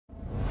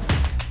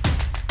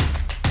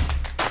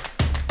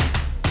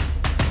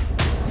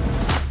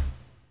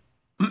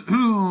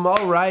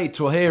All right,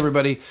 well, hey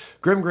everybody,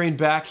 GrimmGreen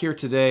back here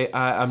today.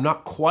 I'm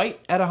not quite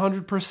at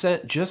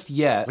 100% just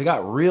yet. I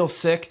got real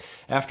sick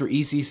after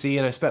ECC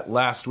and I spent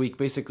last week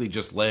basically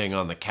just laying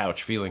on the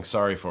couch feeling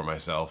sorry for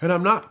myself. And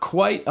I'm not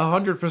quite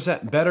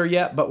 100% better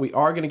yet, but we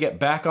are gonna get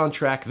back on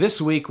track this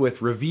week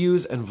with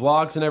reviews and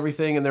vlogs and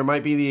everything, and there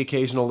might be the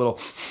occasional little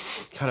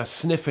kind of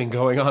sniffing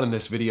going on in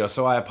this video,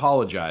 so I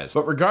apologize.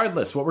 But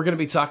regardless, what we're gonna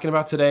be talking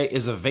about today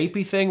is a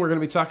vapey thing. We're gonna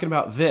be talking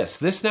about this.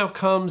 This now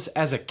comes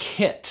as a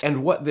kit,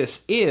 and what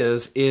this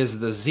is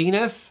the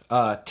Zenith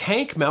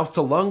tank, mouth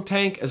to lung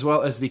tank, as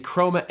well as the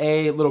Kroma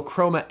A, little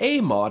Kroma A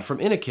mod from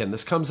Innokin.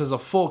 This comes as a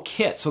full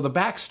kit. So the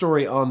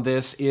backstory on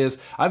this is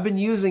I've been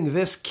using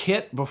this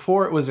kit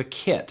before it was a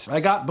kit. I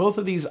got both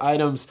of these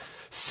items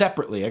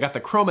separately. I got the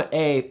Kroma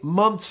A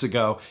months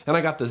ago, and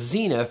I got the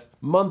Zenith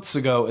months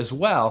ago as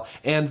well,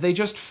 and they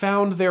just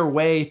found their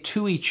way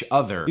to each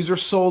other. These are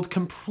sold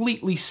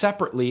completely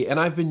separately, and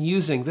I've been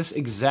using this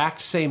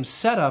exact same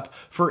setup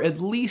for at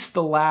least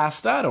the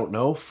last, I don't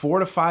know, 4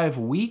 to 5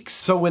 weeks.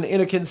 So when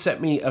Innokin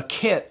sent me a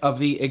kit of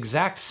the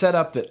exact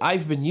setup that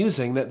I've been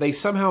using, that they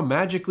somehow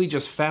magically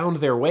just found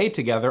their way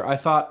together, I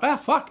thought, ah,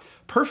 fuck,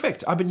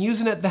 perfect. I've been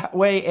using it that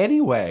way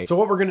anyway. So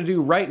what we're gonna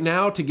do right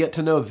now to get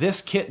to know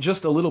this kit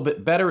just a little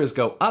bit better is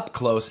go up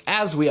close,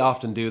 as we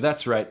often do.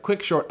 That's right,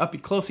 quick, short, uppy,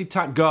 closey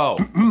time, go.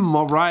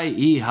 All right,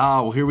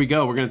 yeehaw, well here we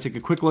go. We're gonna take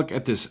a quick look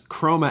at this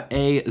Kroma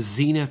A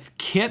Zenith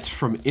kit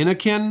from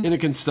Innokin.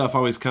 Innokin stuff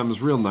always comes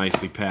real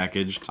nicely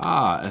packaged.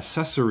 Ah,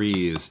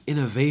 accessories,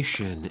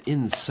 innovation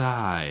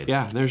inside.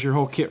 Yeah, there's your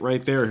whole kit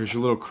right there. Here's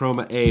your little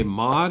Kroma A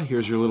mod.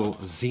 Here's your little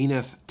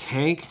Zenith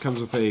tank. Comes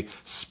with a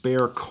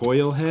spare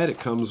coil head. It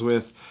comes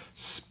with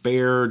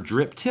spare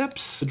drip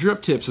tips. The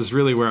drip tips is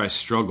really where I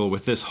struggle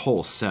with this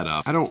whole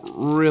setup. I don't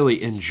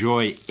really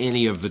enjoy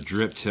any of the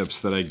drip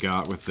tips that I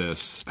got with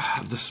this.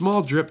 The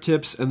small drip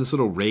tips and this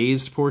little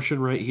raised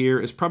portion right here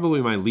is probably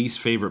my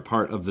least favorite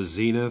part of the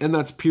Zenith, and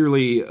that's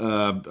purely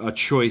a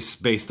choice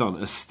based on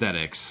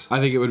aesthetics. I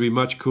think it would be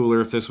much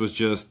cooler if this was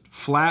just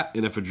flat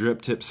and if a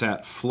drip tip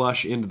sat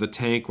flush into the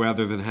tank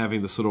rather than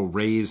having this little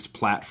raised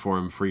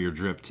platform for your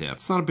drip tip.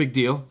 It's not a big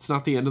deal. It's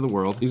not the end of the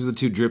world. These are the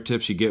two drip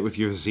tips you get with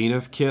your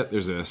Zenith kit.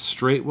 There's a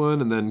straight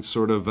one and then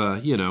sort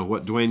of, you know,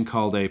 what Dwayne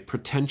called a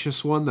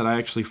pretentious one that I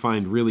actually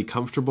find really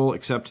comfortable,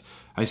 except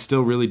I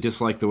still really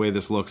dislike the way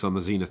this looks on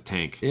the Zenith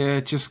tank.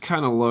 It just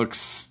kind of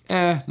looks,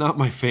 not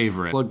my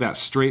favorite. Plug that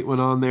straight one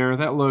on there.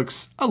 That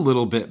looks a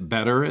little bit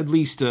better, at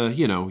least,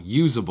 you know,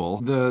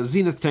 usable. The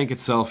Zenith tank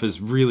itself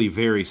is really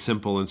very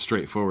simple and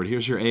straightforward.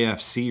 Here's your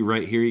AFC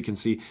right here. You can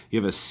see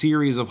you have a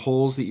series of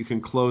holes that you can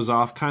close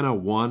off kind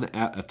of one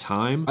at a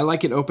time. I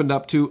like it opened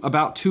up to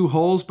about 2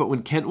 holes, but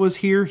when Kent was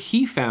here,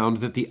 he found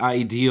that the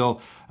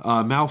ideal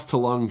mouth to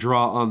lung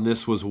draw on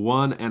this was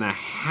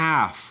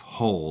 1.5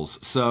 holes.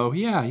 So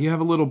yeah, you have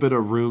a little bit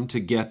of room to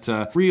get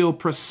real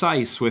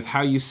precise with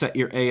how you set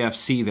your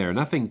AFC there.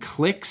 Nothing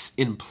clicks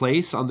in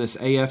place on this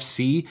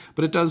AFC,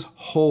 but it does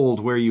hold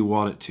where you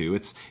want it to.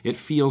 It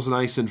feels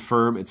nice and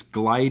firm. It's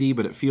glidey,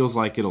 but it feels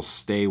like it'll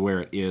stay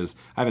where it is.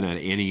 I haven't had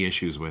any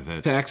issues with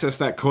it. To access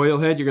that coil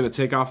head, you're gonna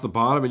take off the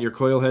bottom and your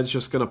coil head's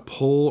just gonna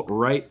pull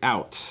right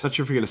out. Not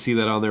sure if you're gonna see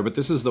that on there, but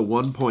this is the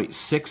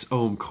 1.6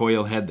 ohm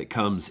coil head that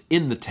comes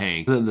in the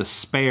tank. And then the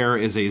spare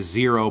is a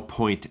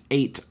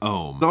 0.8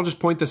 ohm. And I'll just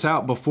point this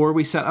out before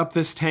we set up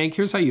this tank.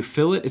 Here's how you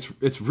fill it.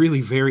 It's really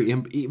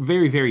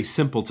very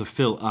simple to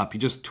fill up. You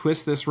just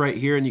twist this right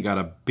here and you got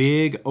a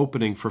big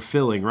opening for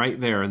filling right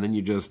there, and then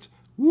you just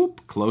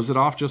whoop, close it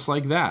off just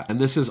like that. And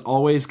this is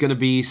always gonna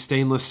be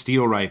stainless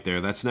steel right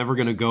there. That's never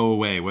gonna go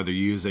away, whether you're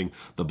using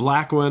the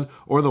black one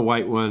or the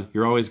white one.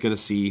 You're always gonna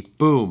see,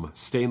 boom,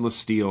 stainless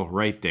steel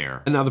right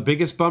there. And now the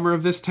biggest bummer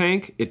of this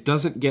tank, it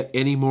doesn't get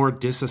any more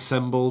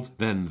disassembled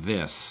than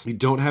this. You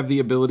don't have the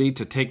ability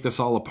to take this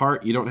all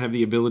apart. You don't have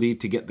the ability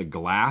to get the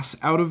glass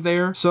out of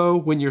there. So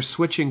when you're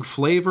switching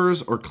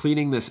flavors or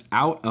cleaning this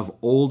out of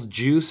old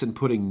juice and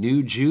putting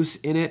new juice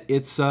in it,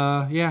 it's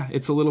yeah,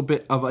 it's a little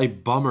bit of a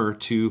bummer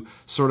to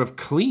sort of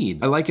clean.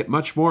 I like it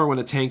much more when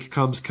a tank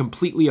comes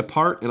completely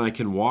apart and I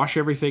can wash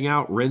everything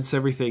out, rinse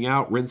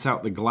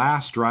out the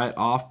glass, dry it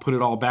off, put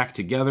it all back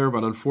together,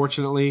 but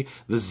unfortunately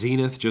the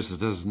Zenith just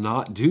does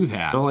not do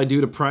that. All I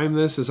do to prime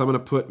this is I'm gonna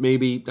put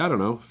maybe, I don't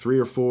know, 3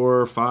 or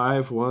 4 or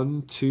 5,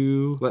 1,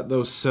 2, let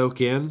those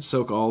soak in,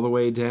 soak all the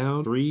way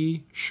down,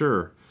 3,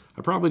 sure.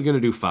 I'm probably gonna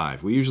do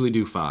 5. We usually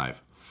do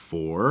 5.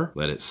 4,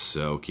 let it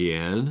soak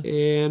in,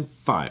 and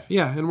 5.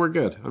 Yeah, and we're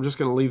good. I'm just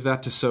gonna leave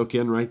that to soak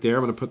in right there.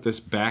 I'm gonna put this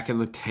back in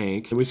the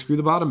tank, and we screw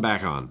the bottom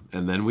back on,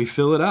 and then we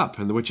fill it up,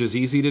 and which is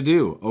easy to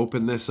do.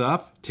 Open this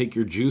up, take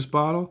your juice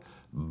bottle,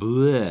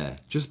 bleh,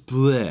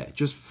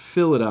 just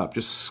fill it up,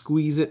 just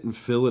squeeze it and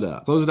fill it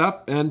up. Close it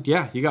up, and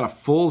yeah, you got a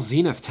full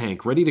Zenith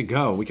tank ready to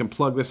go. We can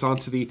plug this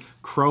onto the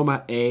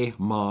Kroma A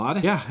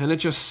mod. Yeah, and it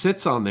just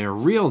sits on there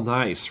real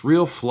nice,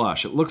 real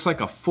flush. It looks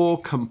like a full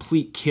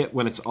complete kit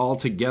when it's all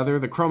together.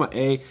 The Kroma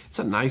A, it's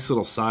a nice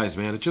little size,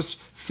 man. It just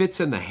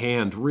fits in the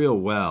hand real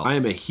well. I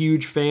am a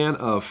huge fan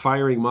of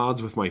firing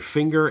mods with my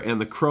finger,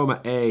 and the Kroma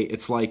A,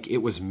 it's like it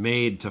was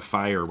made to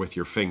fire with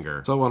your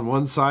finger. So on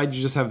one side,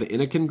 you just have the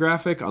Innokin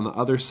graphic. On the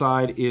other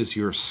side is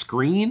your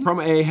screen.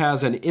 Kroma A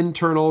has an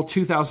internal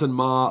 2000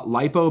 mAh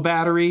LiPo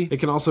battery.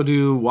 It can also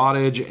do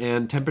wattage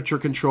and temperature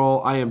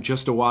control. I am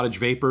just a wattage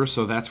vapor,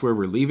 so that's where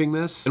we're leaving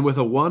this. And with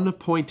a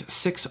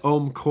 1.6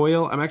 ohm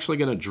coil, I'm actually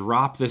gonna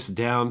drop this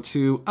down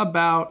to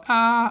about,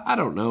 I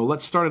don't know,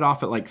 let's start it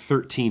off at like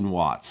 13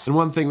 watts. And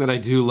one thing that I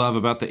do love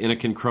about the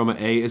Innokin Kroma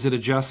A is it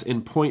adjusts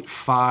in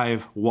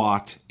 0.5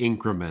 watt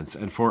increments.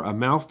 And for a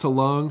mouth to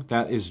lung,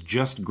 that is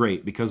just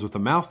great, because with a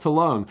mouth to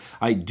lung,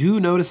 I do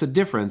notice a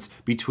difference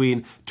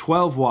between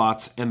 12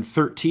 watts and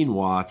 13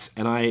 watts,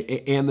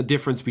 and the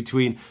difference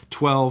between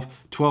 12,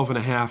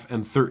 12.5,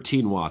 and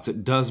 13 watts.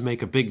 It does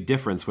make a big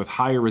difference with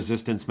higher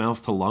resistance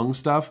mouth to lung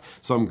stuff,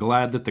 so I'm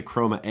glad that the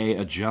Kroma A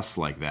adjusts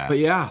like that. But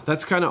yeah,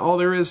 that's kind of all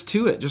there is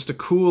to it. Just a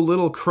cool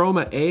little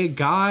Kroma A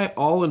guy,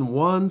 all in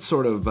one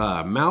sort of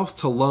mouth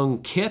to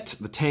lung kit.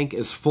 The tank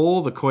is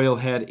full, the coil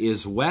head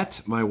is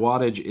wet, my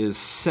wattage is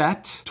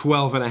set,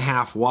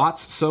 12.5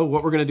 watts. So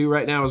what we're gonna do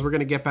right now is we're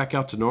gonna get back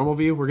out to normal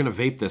view. We're gonna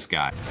vape this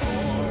guy.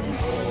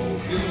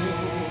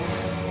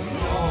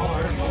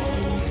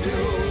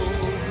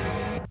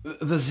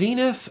 The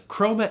Zenith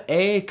Kroma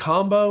A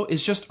combo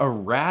is just a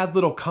rad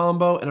little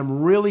combo, and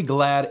I'm really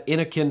glad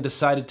Innokin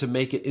decided to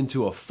make it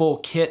into a full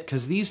kit,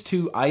 because these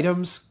two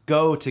items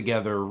go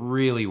together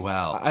really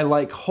well. I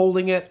like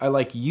holding it, I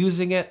like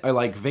using it, I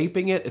like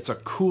vaping it. It's a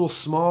cool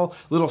small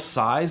little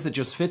size that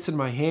just fits in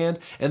my hand,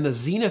 and the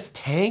Zenith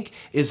tank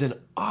is an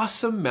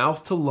awesome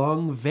mouth to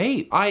lung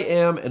vape. I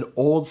am an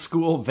old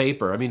school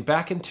vapor. I mean,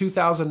 back in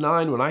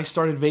 2009 when I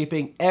started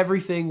vaping,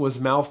 everything was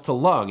mouth to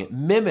lung. It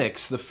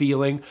mimics the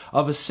feeling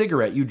of a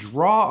cigarette. You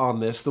draw on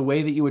this the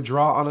way that you would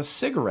draw on a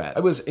cigarette.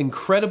 I was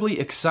incredibly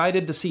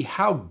excited to see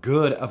how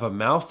good of a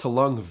mouth to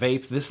lung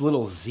vape this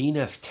little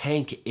Zenith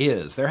tank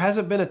is. There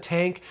hasn't been a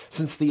tank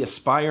since the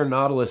Aspire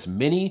Nautilus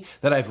Mini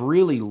that I've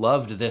really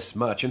loved this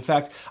much. In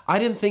fact, I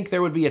didn't think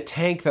there would be a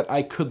tank that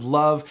I could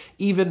love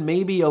even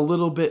maybe a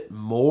little bit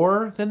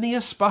more than the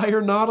Aspire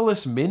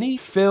Nautilus Mini.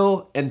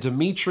 Phil and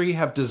Dimitri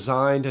have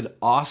designed an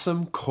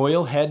awesome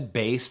coil head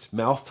based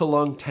mouth to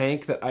lung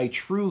tank that I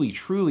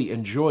truly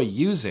enjoy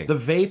using. The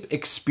vape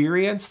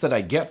experience that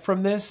I get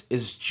from this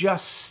is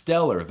just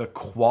stellar. The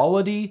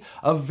quality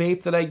of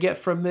vape that I get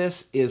from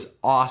this is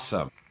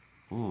awesome.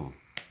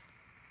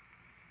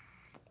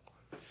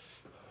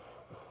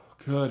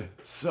 Good.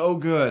 So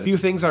good. A few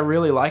things I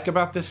really like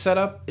about this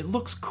setup. It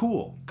looks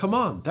cool. Come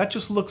on, that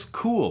just looks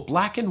cool.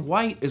 Black and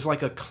white is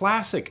like a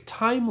classic,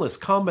 timeless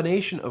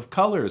combination of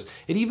colors.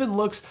 It even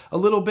looks a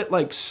little bit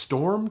like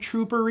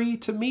stormtrooper-y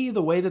to me,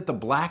 the way that the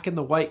black and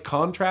the white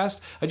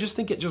contrast. I just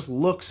think it just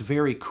looks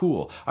very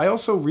cool. I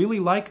also really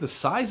like the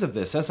size of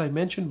this, as I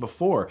mentioned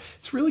before.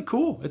 It's really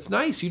cool. It's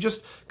nice. You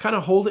just kind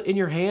of hold it in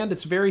your hand.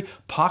 It's very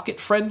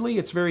pocket-friendly.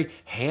 It's very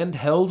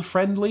handheld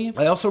friendly.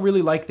 I also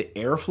really like the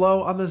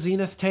airflow on the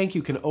Zenith tank.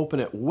 You can open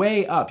it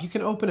way up. You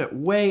can open it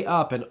way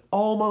up and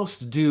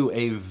almost do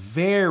a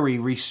very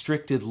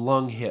restricted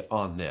lung hit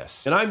on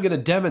this. And I'm going to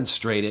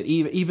demonstrate it,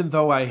 even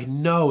though I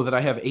know that I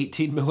have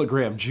 18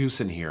 milligram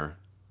juice in here.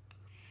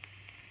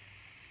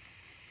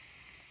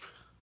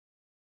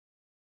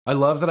 I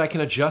love that I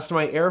can adjust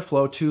my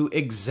airflow to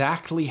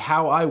exactly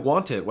how I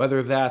want it,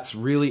 whether that's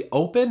really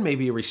open,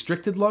 maybe a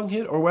restricted lung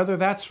hit, or whether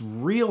that's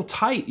real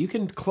tight. You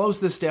can close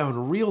this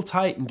down real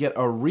tight and get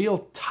a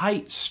real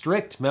tight,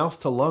 strict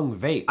mouth to lung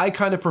vape. I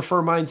kind of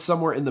prefer mine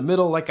somewhere in the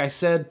middle. Like I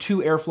said, 2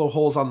 airflow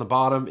holes on the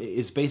bottom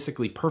is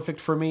basically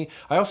perfect for me.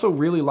 I also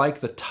really like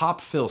the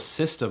top fill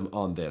system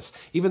on this.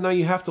 Even though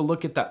you have to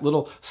look at that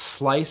little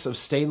slice of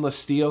stainless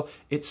steel,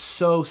 it's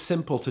so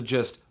simple to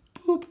just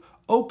boop,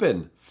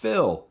 open,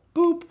 fill,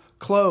 boop,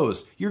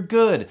 close. You're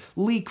good.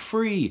 Leak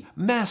free.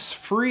 Mess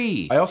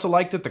free. I also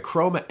like that the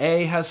Kroma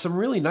A has some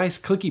really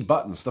nice clicky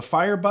buttons. The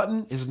fire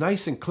button is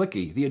nice and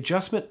clicky. The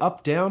adjustment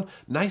up, down,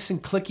 nice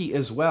and clicky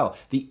as well.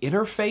 The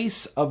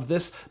interface of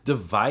this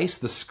device,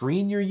 the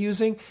screen you're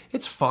using,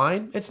 it's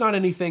fine. It's not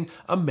anything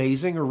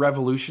amazing or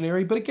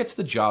revolutionary, but it gets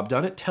the job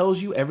done. It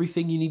tells you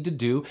everything you need to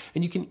do,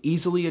 and you can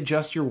easily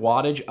adjust your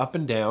wattage up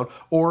and down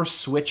or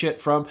switch it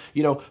from,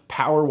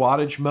 power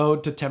wattage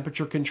mode to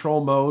temperature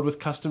control mode with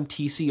custom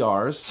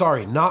TCRs.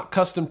 Sorry, not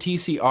custom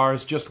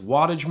TCRs, just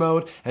wattage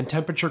mode and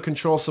temperature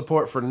control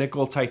support for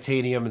nickel,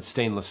 titanium, and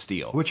stainless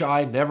steel, which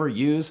I never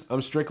use.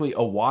 I'm strictly a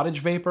wattage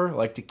vapor,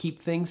 like to keep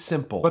things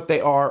simple. But they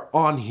are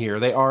on here.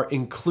 They are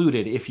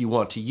included if you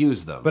want to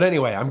use them. But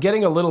anyway, I'm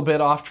getting a little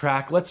bit off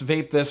track. Let's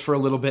vape this for a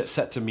little bit,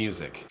 set to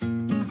music.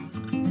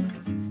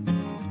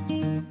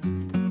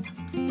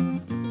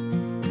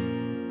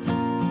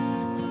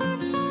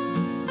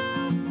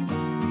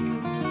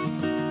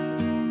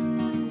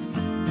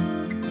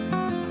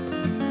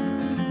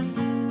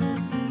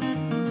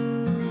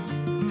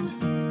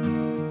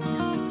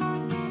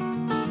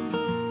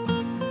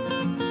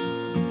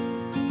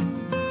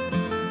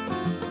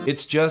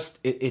 It's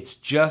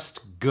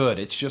just good.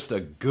 It's just a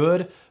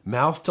good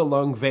mouth to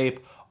lung vape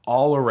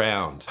all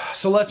around.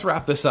 So let's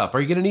wrap this up. Are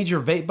you gonna need your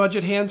vape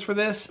budget hands for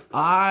this?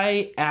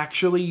 I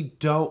actually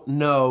don't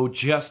know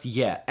just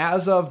yet.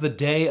 As of the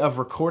day of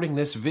recording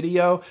this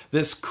video,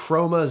 this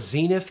Kroma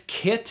Zenith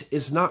kit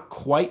is not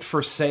quite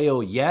for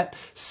sale yet.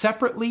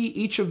 Separately,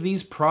 each of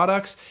these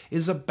products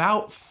is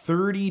about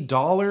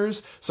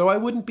 $30, so I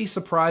wouldn't be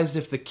surprised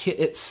if the kit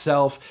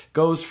itself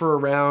goes for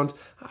around,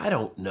 I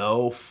don't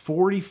know,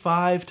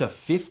 $45 to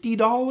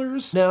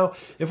 $50? Now,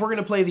 if we're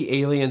gonna play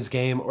the Aliens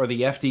game or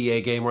the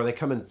FDA game where they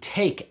come and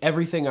take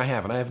everything I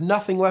have and I have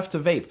nothing left to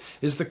vape,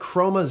 is the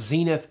Kroma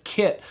Zenith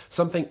kit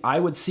something I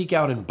would seek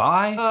out and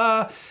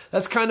buy?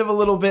 That's kind of a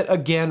little bit,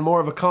 again,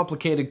 more of a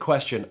complicated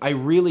question. I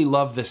really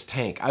love this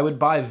tank. I would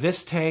buy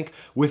this tank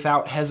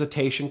without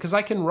hesitation because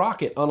I can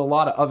rock it on a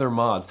lot of other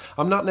mods.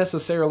 I'm not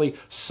necessarily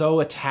so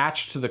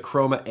attached to the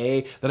Kroma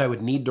A that I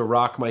would need to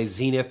rock my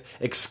Zenith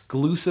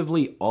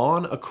exclusively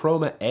on a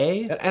Kroma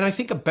A. And I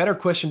think a better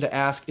question to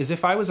ask is,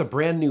 if I was a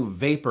brand new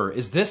vapor,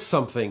 is this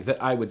something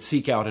that I would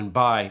seek out and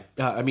buy?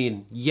 I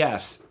mean,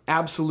 yes,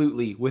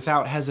 absolutely,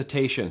 without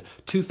hesitation.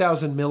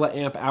 2000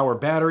 milliamp hour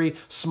battery,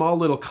 small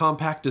little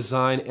compact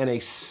design, and a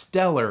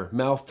stellar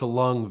mouth to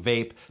lung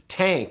vape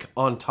tank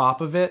on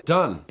top of it.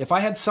 Done. If I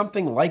had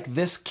something like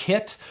this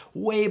kit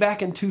way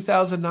back in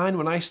 2009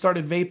 when I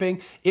started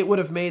vaping, it would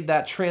have made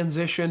that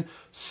transition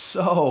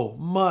so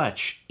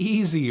much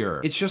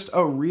easier. It's just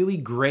a really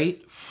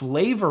great,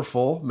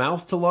 flavorful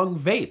mouth to lung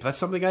vape. That's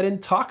something I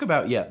didn't talk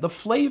about yet. The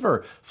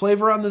flavor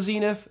on the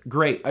Zenith,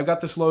 great. I've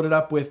got this loaded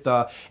up with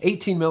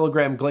 18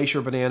 milligram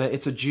Glacier Banana.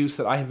 It's a juice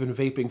that I have been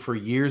vaping for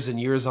years and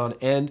years on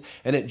end,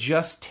 and it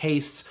just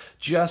tastes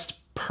just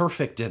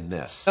perfect in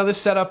this. Now, this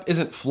setup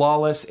isn't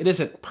flawless. It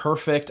isn't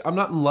perfect. I'm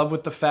not in love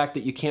with the fact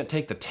that you can't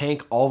take the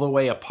tank all the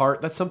way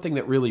apart. That's something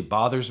that really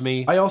bothers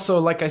me. I also,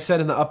 like I said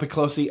in the up and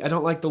closey, I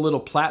don't like the little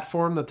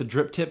platform that the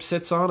drip tip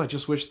sits on. I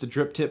just wish the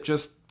drip tip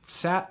just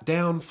sat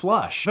down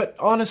flush. But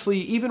honestly,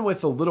 even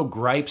with the little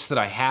gripes that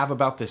I have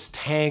about this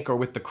tank or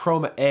with the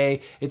Kroma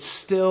A,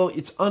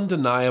 it's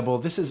undeniable.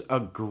 This is a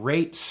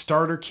great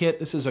starter kit.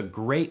 This is a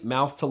great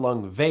mouth to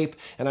lung vape,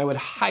 and I would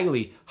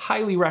highly,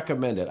 highly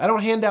recommend it. I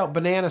don't hand out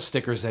banana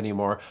stickers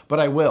anymore, but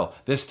I will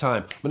this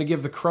time. I'm gonna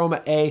give the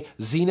Kroma A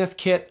Zenith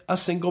kit a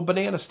single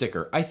banana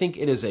sticker. I think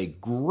it is a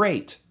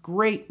great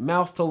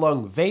mouth to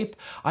lung vape.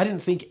 I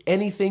didn't think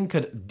anything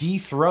could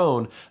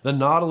dethrone the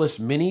Nautilus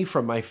Mini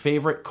from my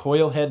favorite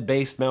coil head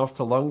based mouth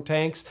to lung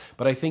tanks,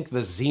 but I think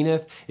the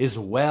Zenith is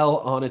well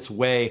on its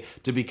way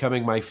to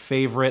becoming my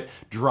favorite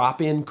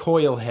drop-in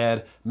coil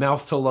head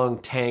mouth to lung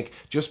tank,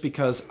 just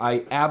because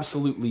I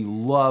absolutely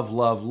love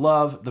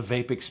the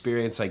vape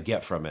experience I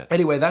get from it.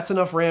 Anyway, that's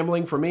enough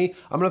rambling for me.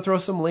 I'm gonna throw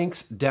some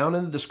links down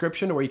in the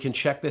description where you can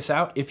check this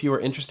out if you are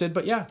interested.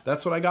 But yeah,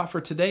 that's what I got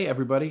for today,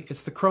 everybody.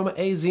 It's the Kroma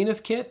A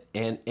Zenith kit,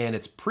 and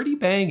it's pretty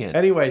banging.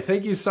 Anyway,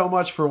 thank you so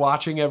much for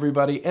watching,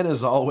 everybody, and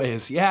as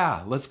always,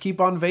 yeah, let's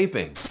keep on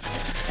vaping.